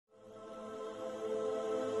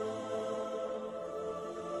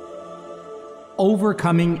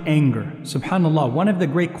overcoming anger. Subhanallah, one of the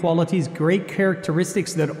great qualities, great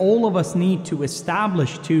characteristics that all of us need to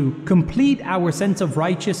establish to complete our sense of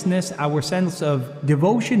righteousness, our sense of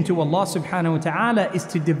devotion to Allah subhanahu wa ta'ala, is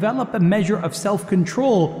to develop a measure of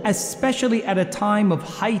self-control, especially at a time of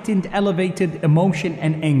heightened, elevated emotion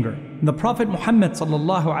and anger. The Prophet Muhammad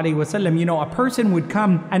sallallahu alaihi wasallam, a person would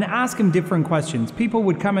come and ask him different questions. People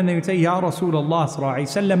would come and they would say, Ya Rasulullah sallallahu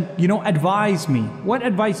alaihi wasallam, advise me. What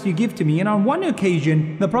advice do you give to me? And on one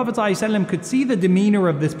occasion, the Prophet sallallahu alaihi wasallam could see the demeanor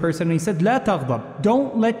of this person and he said, La taghdab.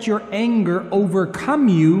 Don't let your anger overcome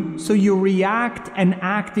you so you react and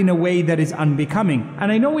act in a way that is unbecoming.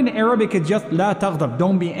 And I know in Arabic it's just La taghdab,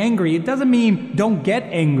 don't be angry. It doesn't mean don't get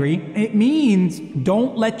angry. It means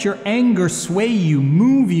don't let your anger sway you,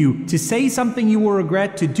 move you, to say something you will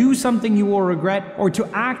regret, to do something you will regret, or to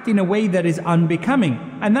act in a way that is unbecoming.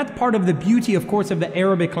 And that's part of the beauty, of course, of the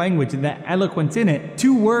Arabic language, the eloquence in it.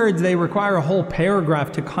 Two words, they require a whole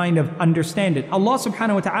paragraph to kind of understand it. Allah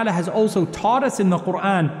subhanahu wa ta'ala has also taught us in the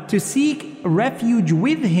Quran to seek refuge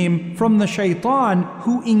with Him from the shaitan,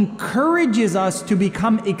 who encourages us to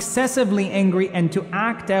become excessively angry and to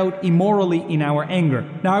act out immorally in our anger.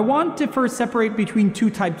 Now I want to first separate between two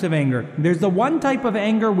types of anger. There's the one type of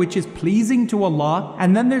anger which is pleasing to Allah,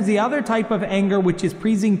 and then there's the other type of anger which is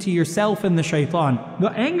pleasing to yourself and the shaitan.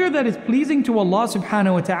 The anger that is pleasing to Allah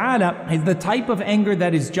subhanahu wa ta'ala is the type of anger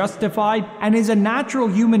that is justified and is a natural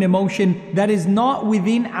human emotion that is not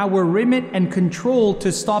within our remit and control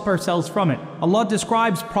to stop ourselves from it. Allah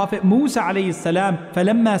describes Prophet Musa alayhi salam,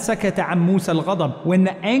 فَلَمَّا سَكَتَ عَن مُوسَى الْغَضَبِ, when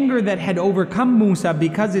the anger that had overcome Musa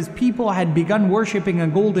because his people had begun worshipping a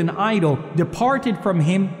golden idol departed from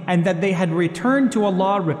him, and that they had returned to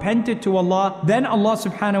Allah, repented to Allah, then Allah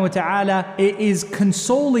subhanahu wa ta'ala is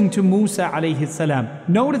consoling to Musa alayhi salam.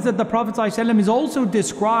 Notice that the Prophet ﷺ is also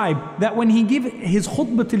described that when he gave his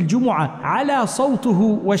khutbah al-Jumu'ah, عَلَى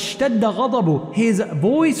صَوْتُهُ وَاشْتَدَّ غَضَبُهُ, his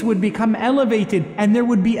voice would become elevated and there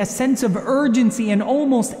would be a sense of urgency and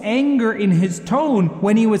almost anger in his tone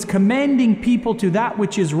when he was commanding people to that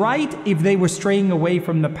which is right if they were straying away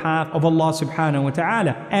from the path of Allah subhanahu wa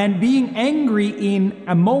ta'ala. And being angry in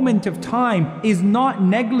a moment of time is not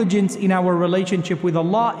negligence in our relationship with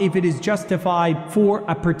Allah if it is justified for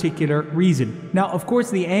a particular reason. Now, of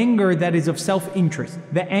course, the anger that is of self-interest,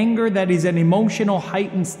 the anger that is an emotional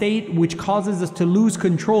heightened state which causes us to lose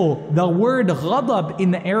control. The word ghadab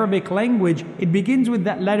in the Arabic language, it begins with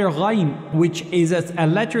that letter ghain, which is a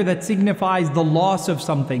letter that signifies the loss of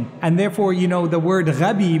something. And therefore, the word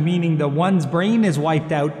ghabi, meaning that one's brain is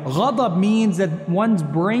wiped out. Ghadab means that one's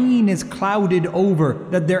brain is clouded over,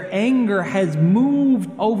 that their anger has moved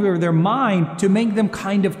over their mind to make them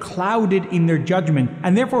kind of clouded in their judgment.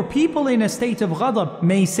 And therefore, people in a state of ghadab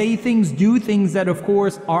may say things, do things that of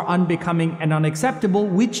course are unbecoming and unacceptable,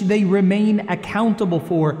 which they remain accountable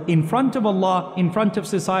for in front of Allah, in front of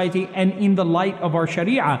society, and in the light of our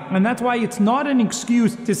Sharia. And that's why it's not an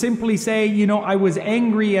excuse to simply say, I was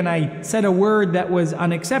angry and I said a word that was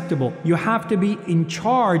unacceptable. You have to be in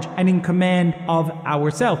charge and in command of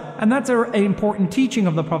ourselves. And that's an important teaching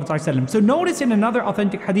of the Prophet ﷺ. So notice in another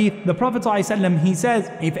authentic hadith, the Prophet ﷺ, he says,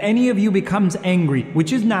 if any of you becomes angry,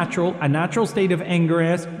 which is natural, a natural state of anger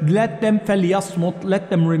is, let them فَلْيَصْمُتْ, let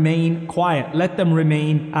them remain quiet, let them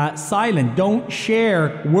remain silent. Don't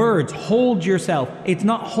share words, hold yourself. It's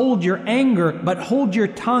not hold your anger, but hold your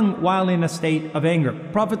tongue while in a state of anger.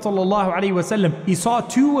 Prophet ﷺ, he saw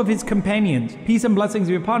two of his companions, peace and blessings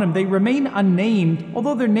be upon him, they remain unnamed,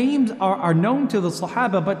 although their names are known to the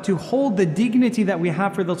Sahaba, but to hold the dignity that we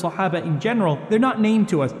have for the Sahaba in general, they're not named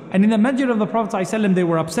to us. And in the masjid of the Prophet ﷺ, they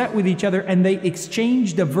were upset with each other and they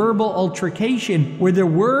exchanged a verbal altercation where their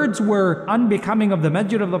words were unbecoming of the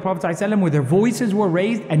masjid of the Prophet ﷺ, where their voices were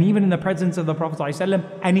raised, and even in the presence of the Prophet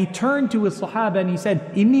ﷺ. And he turned to his Sahaba and he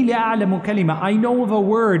said, إِنِّي لَأَعْلَمُ كَلِمَةً, I know of a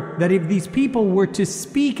word that if these people were to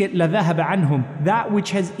speak it, لَذَهَبَ عَنْهُمْ, that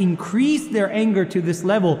which has increased their anger to this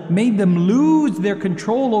level, made them lose their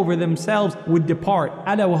control over themselves, would depart.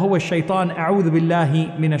 أَلَا وَهُوَ الشَّيْطَانِ أَعُوذُ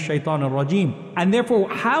بِاللَّهِ مِنَ الشَّيْطَانِ الرَّجِيمِ. And therefore,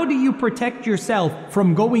 how do you protect yourself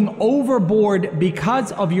from going overboard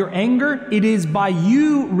because of your anger? It is by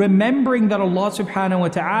you remembering that Allah subhanahu wa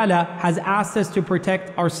ta'ala has asked us to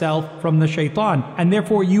protect ourselves from the shaitan. And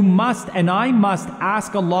therefore you must, and I must,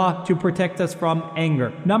 ask Allah to protect us from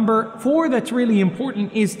anger. Number 4 that's really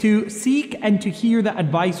important is to seek and to hear the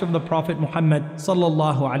advice of the Prophet Muhammad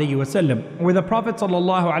sallallahu alaihi wasallam. Where the Prophet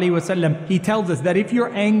sallallahu alaihi wasallam, he tells us that if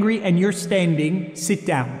you're angry and you're standing, sit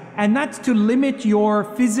down. And that's to limit your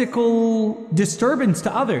physical disturbance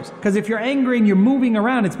to others. Because if you're angry and you're moving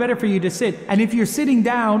around, it's better for you to sit. And if you're sitting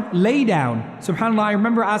down, lay down. SubhanAllah, I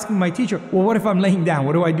remember asking my teacher, well, what if I'm laying down?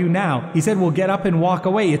 What do I do now? He said, well, get up and walk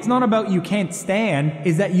away. It's not about you can't stand,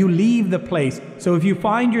 it's that you leave the place. So if you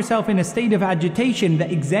find yourself in a state of agitation,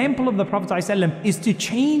 the example of the Prophet ﷺ is to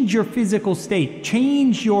change your physical state,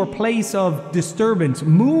 change your place of disturbance,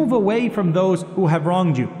 move away from those who have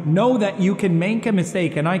wronged you. Know that you can make a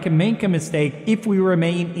mistake and I can make a mistake if we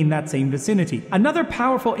remain in that same vicinity. Another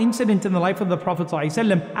powerful incident in the life of the Prophet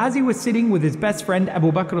ﷺ, as he was sitting with his best friend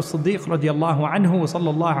Abu Bakr as-Siddiq radiallahu anhu wa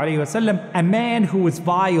sallallahu alayhi wa sallam, a man who was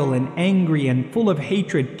vile and angry and full of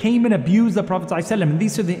hatred came and abused the Prophet ﷺ. And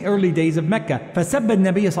these are the early days of Mecca. فَسَبَّ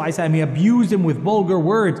النَّبِيَّ صَلَّى اللَّهُ عَلَيْهِ وسلم. He abused him with vulgar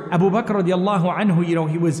words. Abu Bakr radiallahu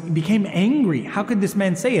anhu, he became angry. How could this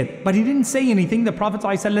man say it? But he didn't say anything. The Prophet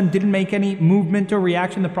ﷺ didn't make any movement or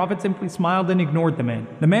reaction. The Prophet simply smiled and ignored the man.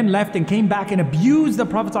 The man left and came back and abused the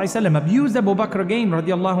Prophet ﷺ, abused Abu Bakr again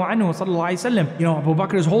radiallahu anhu sallallahu alayhi wasallam. Abu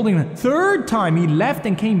Bakr is holding him. Third time he left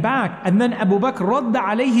and came back, and then Abu Bakr radda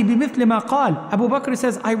alayhi bimithli ma qal. Abu Bakr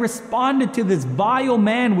says, I responded to this vile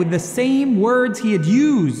man with the same words he had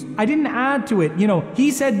used. I didn't add to it.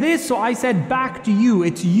 He said this, so I said back to you.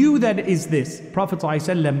 It's you that is this. Prophet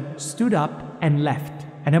ﷺ stood up and left.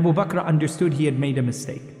 And Abu Bakr understood he had made a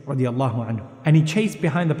mistake. Radiallahu anhu. And he chased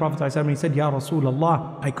behind the Prophet ﷺ and he said, Ya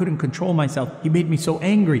Rasulullah, I couldn't control myself. He made me so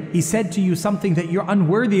angry. He said to you something that you're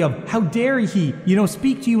unworthy of. How dare he,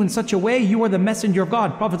 speak to you in such a way? You are the messenger of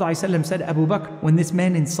God. Prophet ﷺ said, Abu Bakr, when this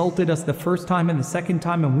man insulted us the first time and the second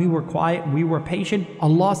time and we were quiet and we were patient,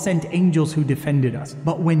 Allah sent angels who defended us.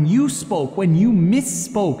 But when you spoke, when you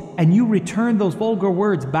misspoke and you returned those vulgar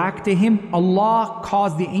words back to him, Allah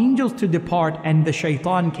caused the angels to depart and the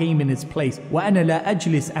shaitan came in its place. وَأَنَا لَا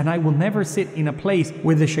أَجْلِسْ. And I will never sit in a place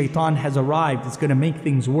where the shaitan has arrived. It's going to make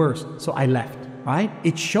things worse. So I left. Right?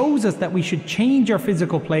 It shows us that we should change our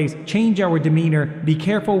physical place, change our demeanor, be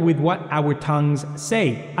careful with what our tongues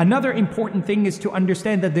say. Another important thing is to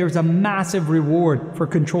understand that there's a massive reward for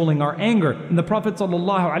controlling our anger. And the Prophet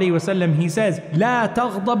ﷺ, he says, لا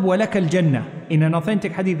تغضب ولك الجنة. In an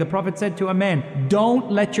authentic hadith, the Prophet said to a man, don't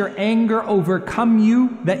let your anger overcome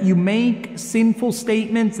you, that you make sinful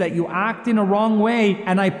statements, that you act in a wrong way.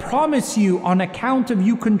 And I promise you, on account of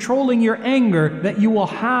you controlling your anger, that you will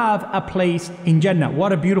have a place in Jannah.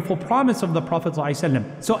 What a beautiful promise of the Prophet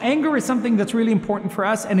ﷺ. So anger is something that's really important for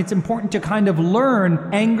us, and it's important to kind of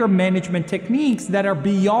learn anger management techniques that are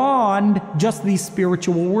beyond just these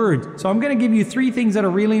spiritual words. So I'm going to give you 3 things that are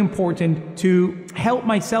really important to help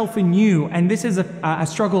myself and you. And this is a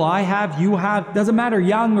struggle I have, you have, doesn't matter,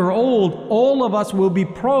 young or old, all of us will be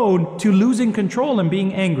prone to losing control and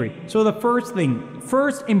being angry. So the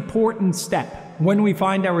first important step when we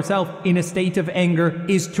find ourselves in a state of anger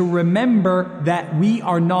is to remember that we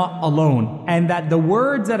are not alone, and that the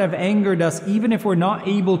words that have angered us, even if we're not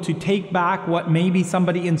able to take back what maybe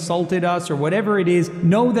somebody insulted us or whatever it is,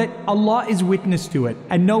 know that Allah is witness to it,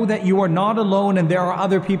 and know that you are not alone and there are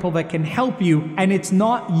other people that can help you, and it's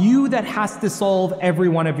not you that has to solve every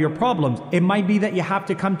one of your problems. It might be that you have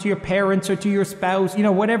to come to your parents or to your spouse,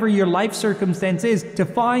 whatever your life circumstance is, to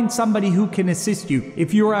find somebody who can assist you.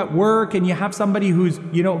 If you're at work and you have somebody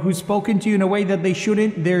who's spoken to you in a way that they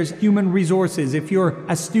shouldn't, there's human resources. If you're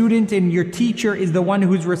a student and your teacher is the one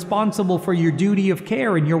who's responsible for your duty of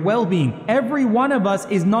care and your well-being, every one of us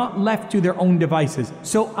is not left to their own devices.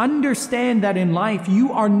 So understand that in life,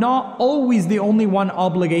 you are not always the only one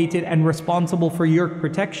obligated and responsible for your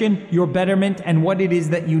protection, your betterment, and what it is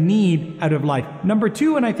that you need out of life. Number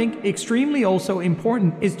 2, and I think extremely also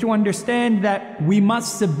important, is to understand that we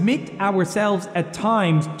must submit ourselves at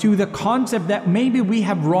times to the concept that maybe we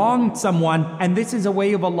have wronged someone, and this is a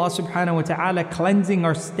way of Allah subhanahu wa ta'ala cleansing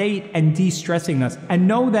our state and de-stressing us. And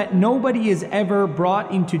know that nobody is ever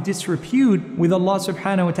brought into disrepute with Allah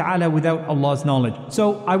subhanahu wa ta'ala without Allah's knowledge.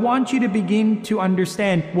 So I want you to begin to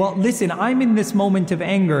understand, well, listen, I'm in this moment of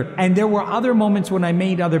anger, and there were other moments when I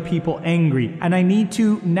made other people angry, and I need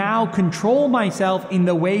to now control myself in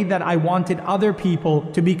the way that I wanted other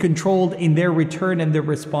people to be controlled in their return and their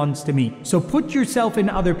response to me. So put yourself in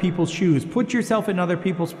other people's shoes, put yourself in other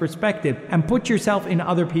people's perspective, and put yourself in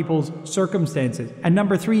other people's circumstances. And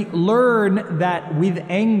number 3, learn that with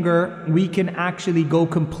anger we can actually go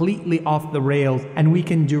completely off the rails, and we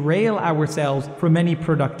can derail ourselves from any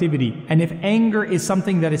productivity. And if anger is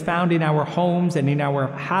something that is found in our homes and in our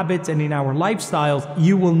habits and in our lifestyles,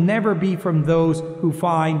 you will never be from those who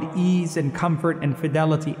find ease and comfort and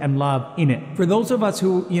fidelity and love in it. For those of us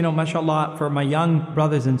who, mashallah, for my young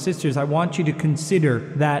brothers and sisters, I want you to consider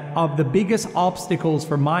that of the biggest biggest obstacles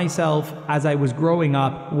for myself as I was growing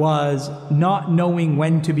up was not knowing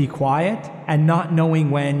when to be quiet and not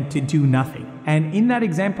knowing when to do nothing. And in that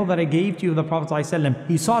example that I gave to you of the Prophet ﷺ,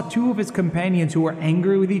 he saw two of his companions who were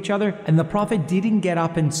angry with each other, and the Prophet didn't get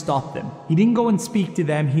up and stop them. He didn't go and speak to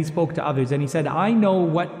them, he spoke to others. And he said, I know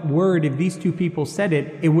what word, if these two people said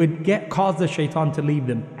it, it would cause the shaitan to leave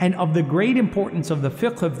them. And of the great importance of the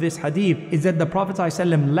fiqh of this hadith is that the Prophet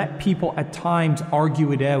ﷺ let people at times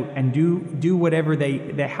argue it out and do whatever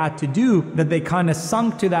they had to do, that they kind of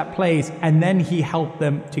sunk to that place, and then he helped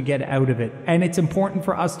them to get out of it. And it's important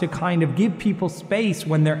for us to kind of give people space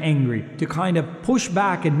when they're angry, to kind of push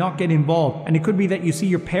back and not get involved. And it could be that you see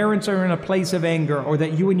your parents are in a place of anger, or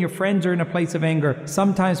that you and your friends are in a place of anger.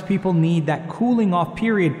 Sometimes people need that cooling off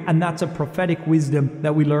period, and that's a prophetic wisdom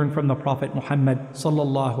that we learn from the Prophet Muhammad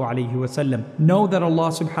sallallahu alaihi wasallam. Know that Allah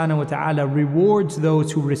subhanahu wa ta'ala rewards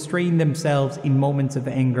those who restrain themselves in moments of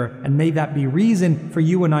anger, and may that be reason for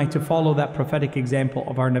you and I to follow that prophetic example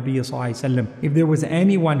of our Nabi sallallahu alaihi wasallam. If there was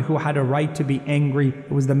anyone who had a right to be angry,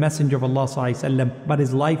 it was the Messenger of Allah sallallahu alaihi wasallam, but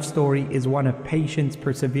his life story is one of patience,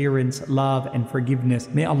 perseverance, love and forgiveness.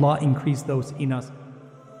 May Allah increase those in us.